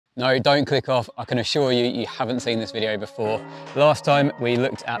No, don't click off. I can assure you, you haven't seen this video before. Last time we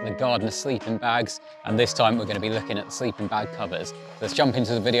looked at the Gardner sleeping bags, and this time we're going to be looking at the sleeping bag covers. Let's jump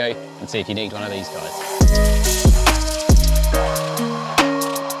into the video and see if you need one of these guys.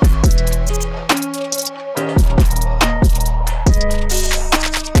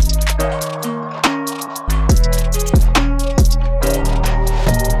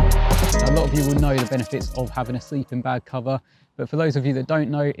 You will know the benefits of having a sleeping bag cover, but for those of you that don't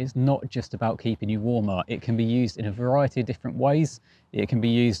know, it's not just about keeping you warmer. It can be used in a variety of different ways. It can be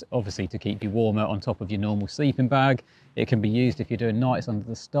used obviously to keep you warmer on top of your normal sleeping bag. It can be used if you're doing nights under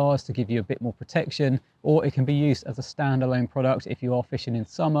the stars to give you a bit more protection, or it can be used as a standalone product if you are fishing in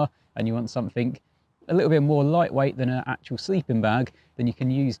summer and you want something a little bit more lightweight than an actual sleeping bag. Then you can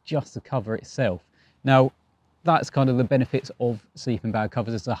use just the cover itself. Now, that's kind of the benefits of sleeping bag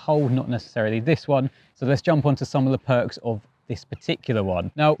covers as a whole, not necessarily this one. So let's jump on to some of the perks of this particular one.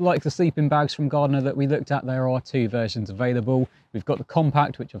 Now, like the sleeping bags from Gardner that we looked at, there are two versions available. We've got the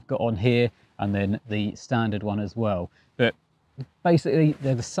compact, which I've got on here, and then the standard one as well. But basically,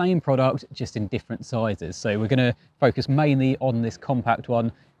 they're the same product, just in different sizes. So we're going to focus mainly on this compact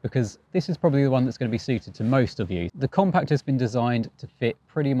one, because this is probably the one that's going to be suited to most of you. The compact has been designed to fit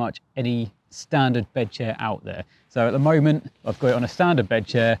pretty much any standard bed chair out there. So at the moment, I've got it on a standard bed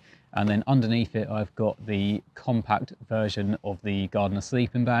chair, and then underneath it, I've got the compact version of the Gardner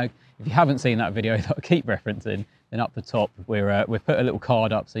sleeping bag. If you haven't seen that video that I keep referencing, then up the top, we've put a little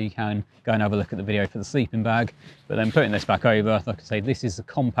card up so you can go and have a look at the video for the sleeping bag. But then putting this back over, like I say, this is the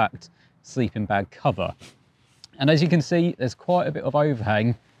compact sleeping bag cover. And as you can see, there's quite a bit of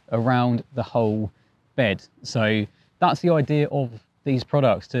overhang around the whole bed. So that's the idea of these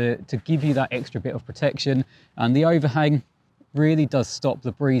products, to give you that extra bit of protection. And the overhang really does stop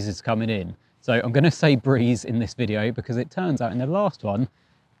the breezes coming in. So I'm going to say breeze in this video because it turns out in the last one,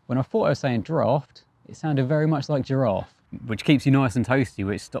 when I thought I was saying draft, it sounded very much like giraffe, which keeps you nice and toasty,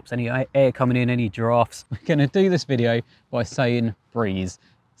 which stops any air coming in, any drafts. We're going to do this video by saying breeze.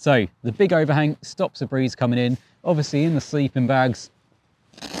 So the big overhang stops the breeze coming in. Obviously in the sleeping bags,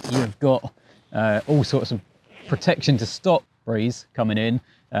 you've got all sorts of protection to stop breeze coming in,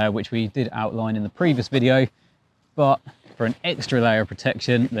 which we did outline in the previous video. But for an extra layer of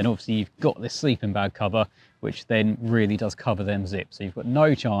protection, then obviously you've got this sleeping bag cover, which then really does cover them zips. So you've got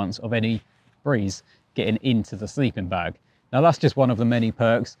no chance of any breeze getting into the sleeping bag. Now that's just one of the many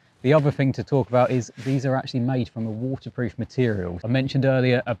perks. The other thing to talk about is these are actually made from a waterproof material. I mentioned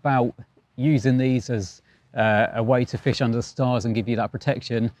earlier about using these as a way to fish under the stars and give you that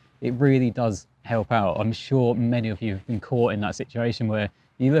protection. It really does help out. I'm sure many of you have been caught in that situation where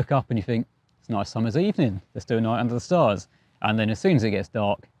you look up and you think, it's a nice summer's evening, let's do a night under the stars. And then as soon as it gets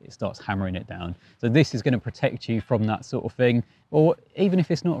dark, it starts hammering it down. So this is going to protect you from that sort of thing. Or even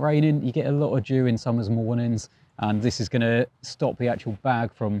if it's not raining, you get a lot of dew in summer's mornings, and this is going to stop the actual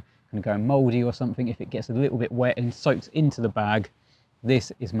bag from going mouldy or something. If it gets a little bit wet and soaks into the bag,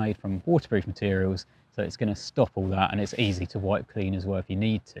 this is made from waterproof materials, so it's going to stop all that, and it's easy to wipe clean as well if you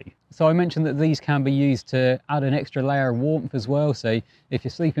need to. So I mentioned that these can be used to add an extra layer of warmth as well. So if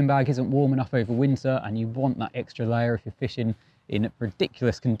your sleeping bag isn't warm enough over winter and you want that extra layer if you're fishing in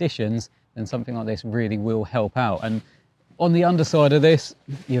ridiculous conditions, then something like this really will help out. And on the underside of this,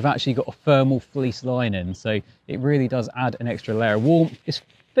 you've actually got a thermal fleece lining, so it really does add an extra layer of warmth. It's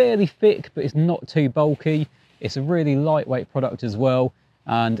fairly thick, but it's not too bulky. It's a really lightweight product as well.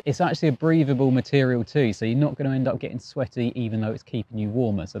 And it's actually a breathable material too, so you're not going to end up getting sweaty even though it's keeping you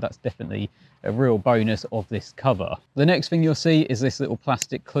warmer. So that's definitely a real bonus of this cover. The next thing you'll see is this little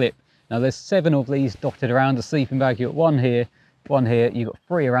plastic clip. Now there's 7 of these dotted around the sleeping bag. You've got one here, you've got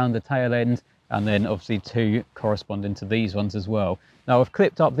 3 around the tail end, and then obviously 2 corresponding to these ones as well. Now I've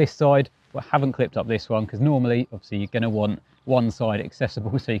clipped up this side, but I haven't clipped up this one because normally obviously you're going to want one side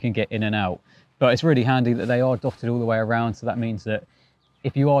accessible so you can get in and out. But it's really handy that they are dotted all the way around, so that means that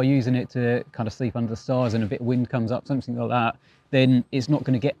if you are using it to kind of sleep under the stars and a bit of wind comes up, something like that, then it's not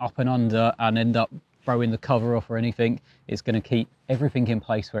going to get up and under and end up throwing the cover off or anything. It's going to keep everything in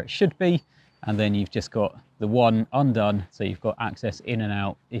place where it should be. And then you've just got the one undone, so you've got access in and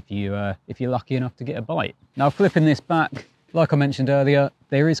out if you're lucky enough to get a bite. Now flipping this back, like I mentioned earlier,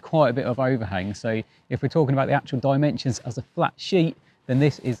 there is quite a bit of overhang. So if we're talking about the actual dimensions as a flat sheet, then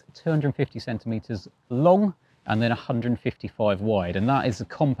this is 250 centimeters long and then 155 wide, and that is the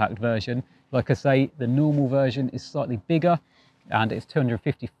compact version. Like I say, the normal version is slightly bigger and it's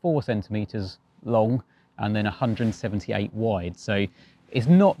 254 centimeters long and then 178 wide. So it's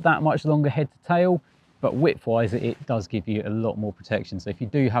not that much longer head to tail, but width-wise, it does give you a lot more protection. So if you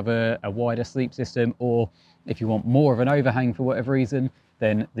do have a wider sleep system, or if you want more of an overhang for whatever reason,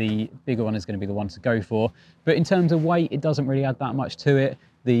 then the bigger one is going to be the one to go for. But in terms of weight, it doesn't really add that much to it.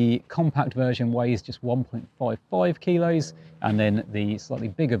 The compact version weighs just 1.55 kilos, and then the slightly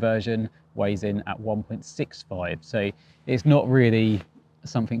bigger version weighs in at 1.65. So it's not really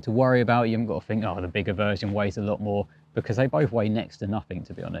something to worry about. You haven't got to think, oh, the bigger version weighs a lot more, because they both weigh next to nothing,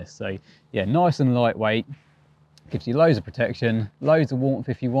 to be honest. So yeah, nice and lightweight, gives you loads of protection, loads of warmth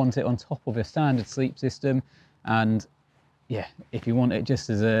if you want it on top of a standard sleep system. And yeah, if you want it just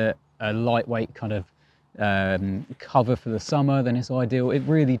as a lightweight kind of cover for the summer, then it's ideal. It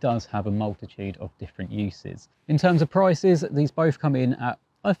really does have a multitude of different uses. In terms of prices, these both come in at,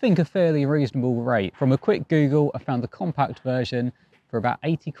 I think, a fairly reasonable rate. From a quick Google, I found the compact version for about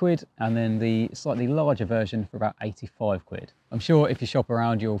 80 quid, and then the slightly larger version for about 85 quid. I'm sure if you shop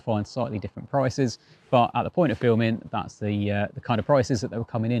around, you'll find slightly different prices, but at the point of filming, that's the kind of prices that they were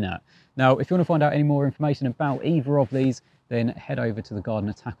coming in at. Now, if you want to find out any more information about either of these, then head over to the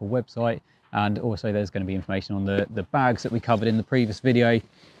Gardner Tackle website, and also there's going to be information on the bags that we covered in the previous video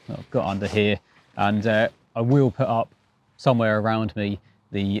that I've got under here, and I will put up somewhere around me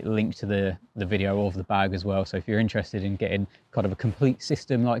the link to the video of the bag as well. So if you're interested in getting kind of a complete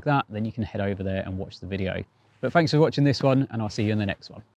system like that, then you can head over there and watch the video. But thanks for watching this one, and I'll see you in the next one.